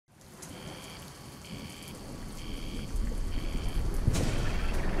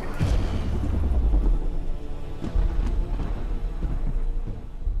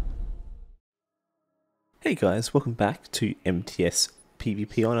Hey guys, welcome back to MTS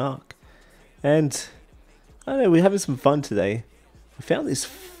PvP on Ark. And I don't know, we're having some fun today. We found this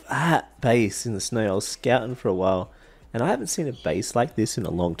fat base in the snow. I was scouting for a while and I haven't seen a base like this in a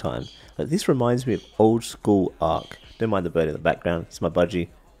long time. Like, this reminds me of old school Ark. Don't mind the bird in the background, it's my budgie.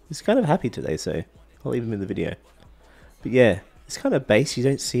 He's kind of happy today, so I'll leave him in the video. But yeah, this kind of base you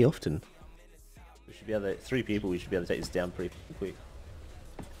don't see often. We should be able to, 3 people, we should be able to take this down pretty quick.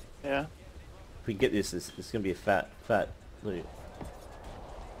 Yeah. If we get this, it's going to be a fat loot.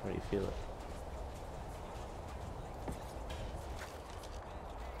 How do you feel it?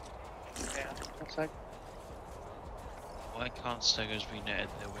 Yeah, looks like. Why can't Stegos be netted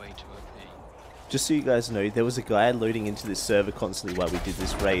their way to OP? Just so you guys know, there was a guy loading into this server constantly while we did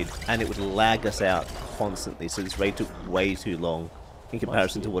this raid, and it would lag us out constantly, so this raid took way too long in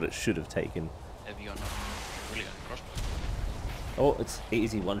comparison to what it should have taken. Heavy or not, really on crossbow. Oh, it's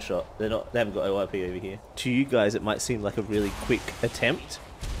easy one shot. They haven't got ORP over here. To you guys, it might seem like a really quick attempt,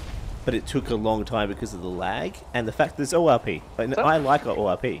 but it took a long time because of the lag and the fact that there's ORP. Like, I like our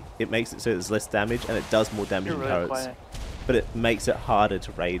ORP. It makes it so there's less damage and it does more damage in turrets. Quiet. But it makes it harder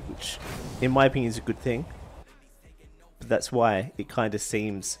to raid, which, in my opinion, is a good thing. But that's why it kind of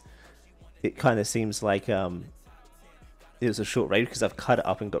seems like it was a short raid, because I've cut it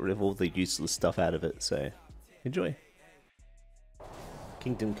up and got rid of all the useless stuff out of it. So, enjoy.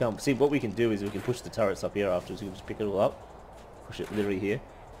 Kingdom Come. See, what we can do is we can push the turrets up here afterwards. We can just pick it all up, push it literally here.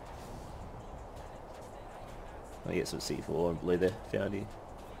 I get some C4 and blue there, found you.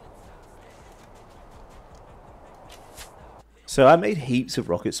 So I made heaps of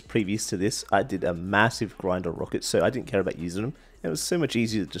rockets previous to this. I did a massive grind on rockets, so I didn't care about using them. It was so much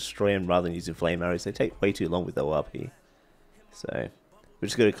easier to destroy them rather than using flame arrows. They take way too long with ORP. So we're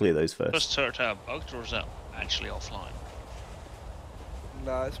just going to clear those first. First turret tower bugged, or is that actually offline?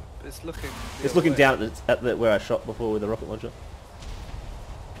 No, it's looking. It's looking down at where I shot before with the rocket launcher.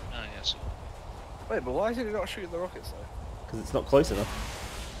 Ah, yes. Wait, but why is it not shooting the rockets though? Because it's not close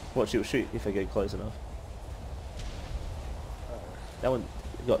enough. Watch, it will shoot if I get close enough. Oh. That one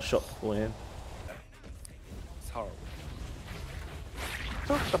got shot beforehand. It's horrible.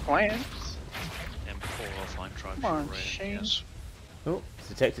 What's the plans? M4 offline try. Come on, Shane. Yes. Oh, it's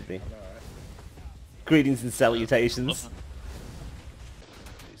detected me. I know, right? Greetings and salutations.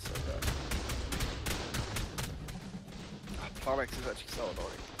 He's so bad. Planex is actually so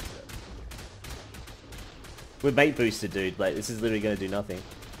annoying. We're bait boosted, dude. Like, this is literally going to do nothing.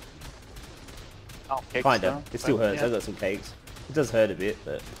 Oh, Kinda. It still hurts. Yeah. I've got some cakes. It does hurt a bit,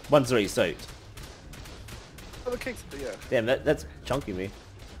 but one's already soaked. Oh, the kicks, yeah. Damn, that's chunky me.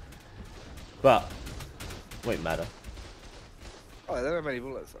 But won't matter. Oh, they don't have many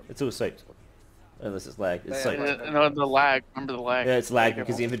bullets. Then. It's all soaked. Unless it's lag. It's Yeah, soaked. yeah. No, the lag. Remember the lag. Yeah, it's lag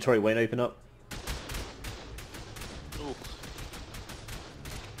because the inventory won't open up. Ooh.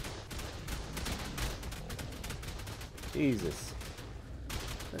 Jesus.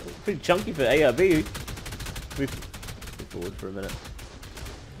 Pretty chunky for ARB. Move forward for a minute.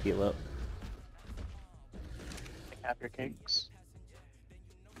 Heal up. Have your cakes.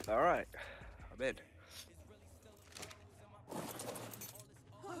 Alright, I'm in.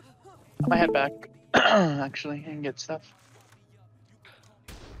 I might head back, actually, and get stuff.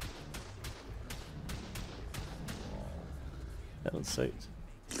 That one's soaked.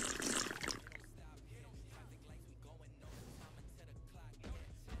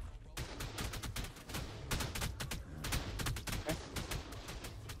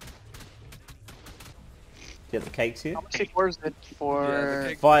 Do you have the cakes here? How much C4 is it for? Yeah, the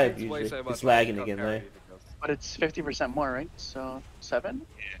cake- 5 cake's way usually. so much It's lagging you can't again carry though. anything else. But it's 50% more, right? So 7?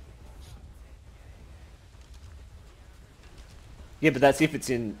 Yeah, but that's if it's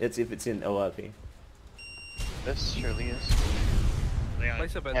in ORP. This surely is.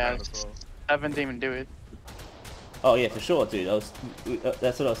 Place a bed Yeah, down as well. 7 didn't even do it. Oh yeah, for sure, dude.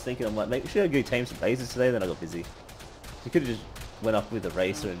 That's what I was thinking. I'm like, maybe should I go tame some bases today? Then I got busy. You could have just went up with the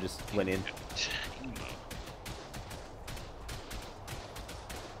racer and just went in.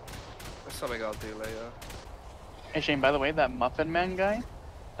 That's something I'll do later. Hey Shane, by the way, that Muffin Man guy,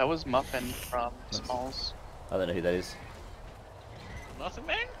 that was Muffin from Smalls. I don't know who that is. Nothing,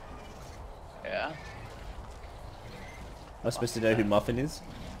 man? Yeah. Am I supposed to know who Muffin is?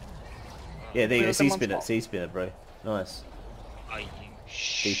 Yeah, there you go. Wait, someone's C-spin it, fault. C-spin it, bro. Nice. Are you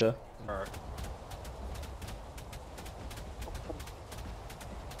Deeper.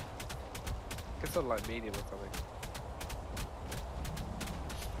 It's on like medium or something.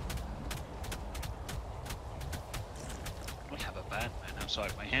 I have a bad man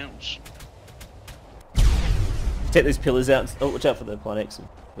outside my house. Take those pillars out. Oh, watch out for the Planex.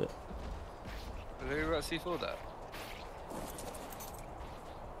 But Who got C4 there?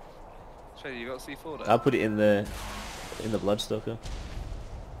 Shady, you got C4 there? I'll put it in the bloodstalker.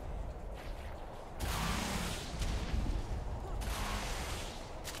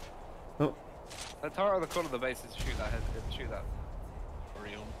 Oh. That turret on the corner of the base is shoot that head. Shoot that.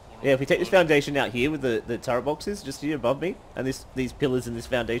 Yeah, if we take this foundation out here with the turret boxes just here above me, and these pillars in this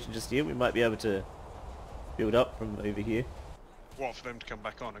foundation just here, we might be able to build up from over here. What, for them to come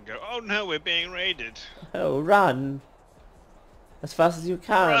back on and go, oh no, we're being raided. Oh, run! As fast as you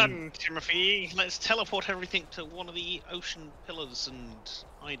can. Run, Timothy! Let's teleport everything to one of the ocean pillars and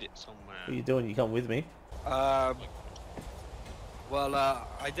hide it somewhere. What are you doing? You come with me? Well,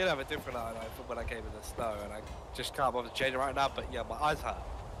 I did have a different eye from when I came in the snow, and I just can't bother changing right now, but yeah, my eyes hurt.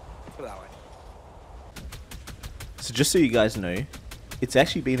 Put it that way. So just so you guys know, it's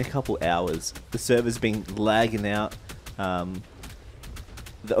actually been a couple hours. The server's been lagging out.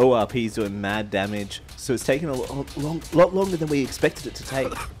 The ORP is doing mad damage, so it's taken a lot longer than we expected it to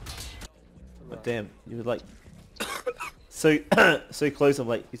take. But damn, you were like so close. I'm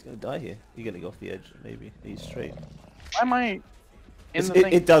like, he's gonna die here. You're gonna go off the edge, maybe. He's straight. Why am I in the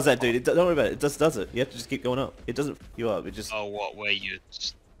thing? It does that, dude. Don't worry about it. It does it. You have to just keep going up. It doesn't f you up. It just Oh, what, where you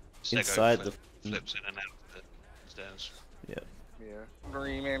inside the flips in and out of the stairs. yeah. Yeah.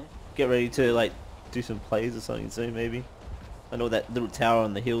 Dreaming. Get ready to like do some plays or something soon, maybe. I know what that little tower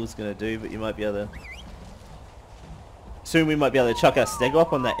on the hill is gonna do, but you might be able to. Soon we might be able to chuck our steg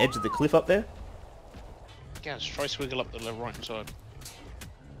up on that edge of the cliff up there. Guys, try swiggle up the right hand side.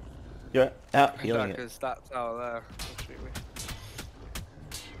 You're out healing it. Because that tower there. Will shoot me.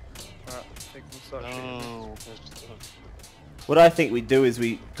 Alright, take some start shooting. Oh, What I think we do is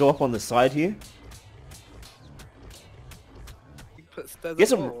we go up on the side here. You put stairs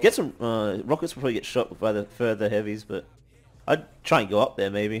Get up some or- rockets will probably get shot by the further heavies, but I'd try and go up there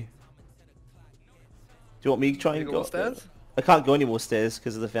maybe. Do you want me to try and You go go up there? upstairs? I can't go any more stairs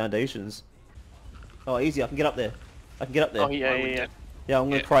because of the foundations. Oh, easy! I can get up there. I can get up there. Oh yeah. Yeah, I'm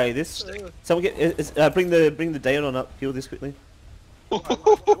gonna Yeah. cry this. Someone get bring the Daemon up. Heal this quickly.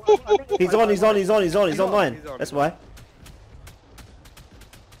 He's on. He's online. he's on, That's he's why.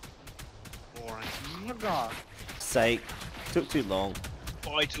 boring. Oh god. Sake. Took too long.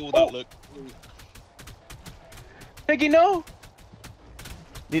 Fight all that look. Piggy, no!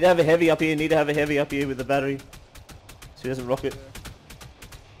 Need to have a heavy up here. Need to have a heavy up here with the battery. So he doesn't rock it.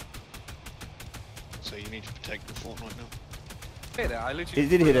 So you need to protect the fort right now. Hit it, I literally He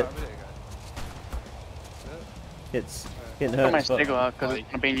did hit put it. out a minute ago. It's getting Put my hurt. but- stego out because it's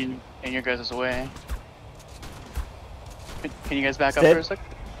gonna be in your guys' way. Can you guys back up Step. for a sec?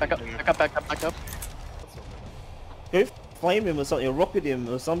 Back up. Go flame him or something. Or rocket him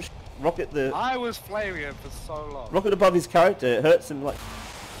or some. Rocket the. I was flaming him for so long. Rocket above his character, it hurts him like.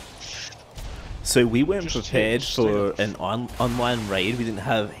 So we weren't Just prepared hit for straight an online raid. We didn't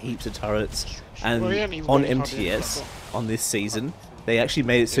have heaps of turrets, and Well, yeah, and on even hardly MTS anything. on this season, they actually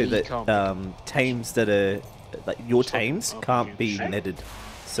made it so Yeah, you that can't tames that are like your Stop. tames Oh, can't you be shit. netted,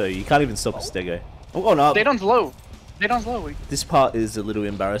 so you can't even stop a stego. I'm going up. They don't slow. This part is a little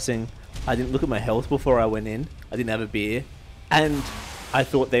embarrassing. I didn't look at my health before I went in. I didn't have a beer, and I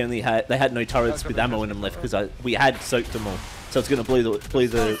thought they had no turrets with ammo in them left because we had soaked them all. So it's gonna blow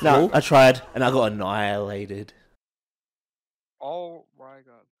the. No, I tried and I got annihilated. Oh my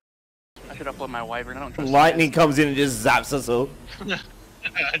god. I should upload my wyvern. I don't trust Lightning comes in and just zaps us all.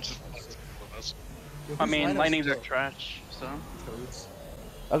 I just us. I mean, lightnings are trash, so.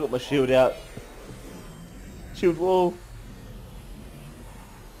 I got my shield out. Shield wall.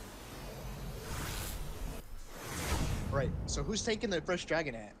 Right, so who's taking the first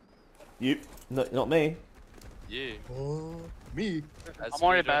dragon at? You, not me. You. Oh, me. As I'm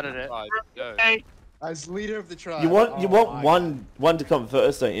already leader bad of at the it. tribe, go. Hey, As leader of the tribe. You want oh my one to come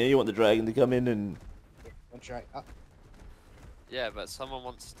first, don't you? You want the dragon to come in and. God. One try. Yeah, but someone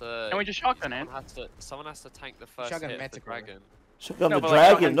wants to. can we just shotgun it? Someone has to tank the first Shotgun hit of the Manticore. dragon. Shotgun No, the but like,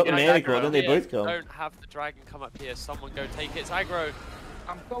 dragon, not the shotgun manticore, aggro. then they Yeah, both come. Don't have the dragon come up here. Someone go take its aggro.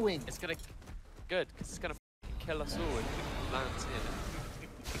 I'm going. It's gonna. Good, because it's gonna f***ing kill us all if it lands here.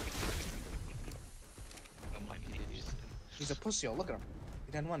 Oh my goodness. He's a pussy. Look at him.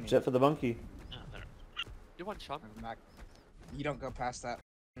 He done one. Jet for the monkey. Oh, there. You want Sean? Mac. You don't go past that.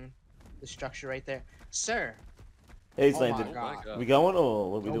 The structure right there, sir. Hey, he's Oh my landed. God. We going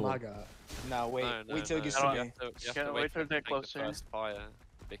or what are we Oh doing? my god. No, wait. No, wait till he no, gets no. to I me. You have to Gotta wait wait for till him to they're take the closer. first fire,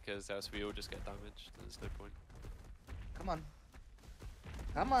 because else we all just get damaged. There's no point. Come on.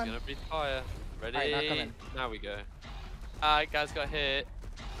 Come It's on. gonna breathe fire. Ready? Alright, now come in. Now we go. Ah, Gaz got hit.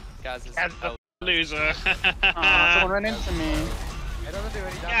 Gaz is. Gaz the loser. Someone ran into me. It doesn't do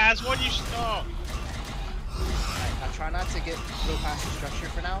any damage. Guys, why do you stop? try not to go past the structure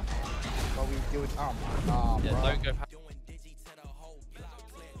for now. But we do it. Oh my god, Yeah, bro. don't go past.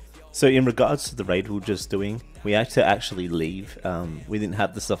 So in regards to the raid we were just doing, we had to actually leave. We didn't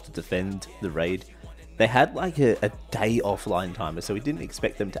have the stuff to defend the raid. They had like a day offline timer, so we didn't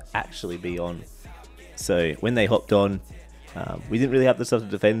expect them to actually be on. So when they hopped on, we didn't really have the stuff to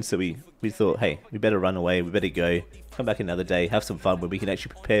defend, so we thought, hey, we better run away, we better go, come back another day, have some fun where we can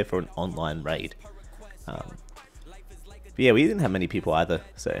actually prepare for an online raid. But yeah, we didn't have many people either,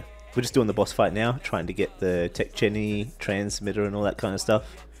 so we're just doing the boss fight now, trying to get the Tech Jenny transmitter and all that kind of stuff.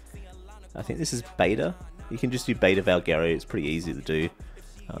 I think this is beta. You can just do beta Valgaro, it's pretty easy to do.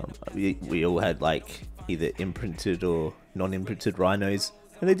 We all had like either imprinted or non-imprinted rhinos,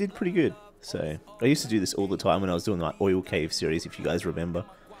 and they did pretty good. So I used to do this all the time when I was doing my Oil Cave series, if you guys remember.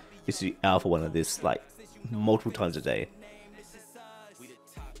 I used to do alpha one of this like multiple times a day.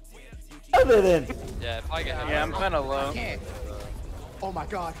 Over then! Yeah, if I get him. Yeah, I'm kind of low. Yeah. Oh my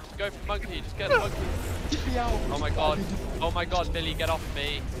god. Just go for monkey, just get the monkey. Oh my god, Billy, get off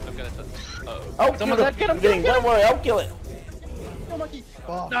me. I'm gonna. Uh-oh. Oh, Get him, get him. Don't worry, I'll kill it! Oh, monkey.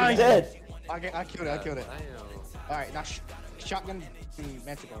 Oh, He's dead! I killed it. I killed it. Damn. All right, now shotgun the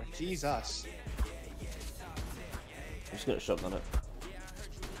Manticore. Jesus. I'm just gonna shotgun it.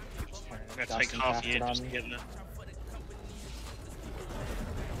 I'm gonna take half the just to get there.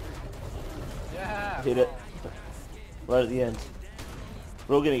 Yeah. Hit it. Right at the end.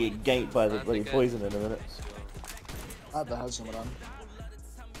 We're all gonna get ganked by the And bloody again. poison in a minute. I have the house helmet on.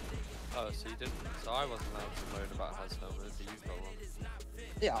 Oh, so you didn't. So I wasn't allowed to moan about Has helmet, but you've got one.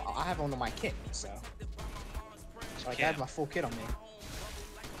 Yeah, I have one on my kit, so. Like, I have my full kit on me.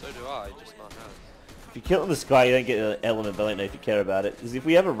 So do I, just not Has. If you kill it in the sky, you don't get an element, but I don't know if you care about it. Because if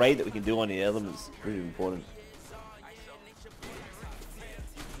we have a raid that we can do on the elements, it's really important.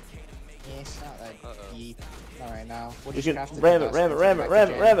 Yeah, it's not that Uh-oh. deep. Not right now. We'll We just can craft the ram it, dust ram it, and ram take it, back ram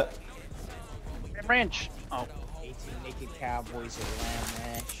to it, Jen. ram it. Ranch. Oh. 18 naked cowboys at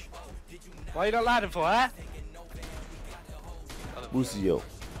Lamb Ranch. What are you not landing for, huh? Busio.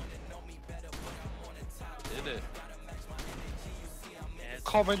 Did it?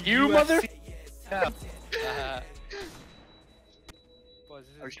 Common You UFC. mother- Yeah. Oh, Boys,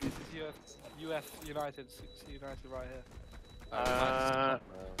 this is UF United, 6 United right here.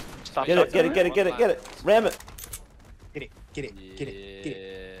 Stop Get it, get it, get it, get it, get it. Ram it. Get it, get it, get it, get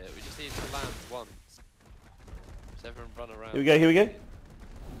it. Yeah, we just need to land once. Just everyone run around. Here we go, here we go.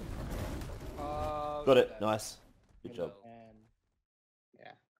 Got it. yeah. Nice. Good job. And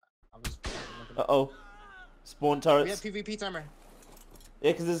yeah, I'm just. Uh-oh. Spawn We turrets. have PvP timer.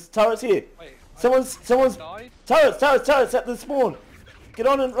 Yeah, because there's turrets here. Wait, Someone's died? turrets at the spawn. Get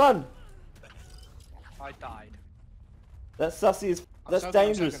on and run. I died. That's sussy as I'm that's soaking, I'm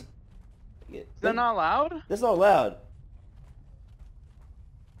dangerous. soaking. Yeah, They're not allowed? that's not allowed.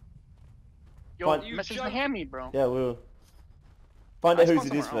 Yo, Fine. you message the hammy, bro. Yeah, we'll find I out whose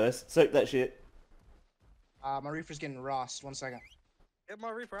spawned it is somewhere else. first. Soak that shit. My Reaper's getting rossed. 1 second. Get my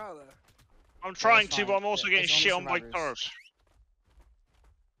Reaper out of there. I'm trying it's to, but fine. I'm also Yeah, getting it's only shit on by survivors. turrets.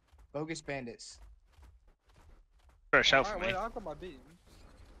 Bogus bandits. Fresh out for Alright, me. wait, I've got my beam.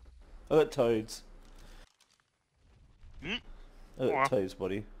 I got toads. Hmm? I got Alright. toads,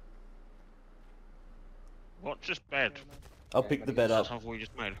 buddy. What? Just bed. I'll Yeah, pick the buddy. bed That's up. how we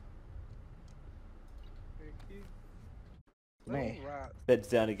just made. Thank you. Me. Alright. Bed's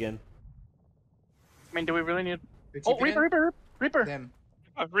down again. I mean, do we really need... Who Oh, took it in? Reaper! Them.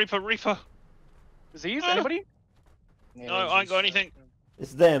 Reaper. Disease? Ah. Anybody? Yeah, No, I ain't got anything.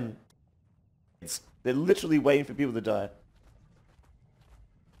 It's them. They're literally waiting for people to die.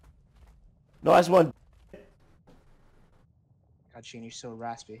 Nice one. God, Shane, you're so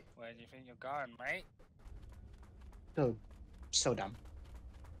raspy. Where do you think you're going, mate? So dumb.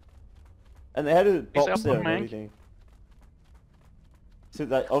 And they had a box up, there and Mank. everything. So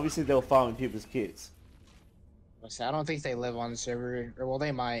that obviously they were farming people's kits. So I don't think they live on the server, or well,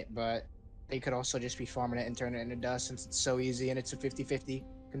 they might, but they could also just be farming it and turn it into dust since it's so easy and it's a 50-50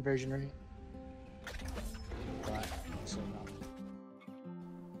 conversion rate. But, so dumb.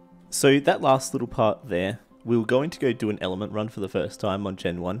 So that last little part there, we were going to go do an element run for the first time on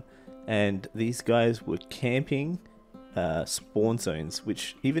Gen 1, and these guys were camping spawn zones,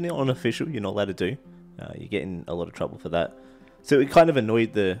 which even on official you're not allowed to do. You get in a lot of trouble for that. So it kind of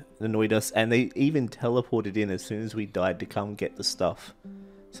annoyed us, and they even teleported in as soon as we died to come get the stuff.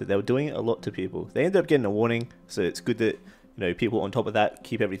 So they were doing it a lot to people. They ended up getting a warning, so it's good that people on top of that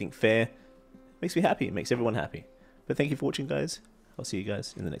keep everything fair. Makes me happy. It makes everyone happy. But thank you for watching, guys. I'll see you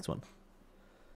guys in the next one.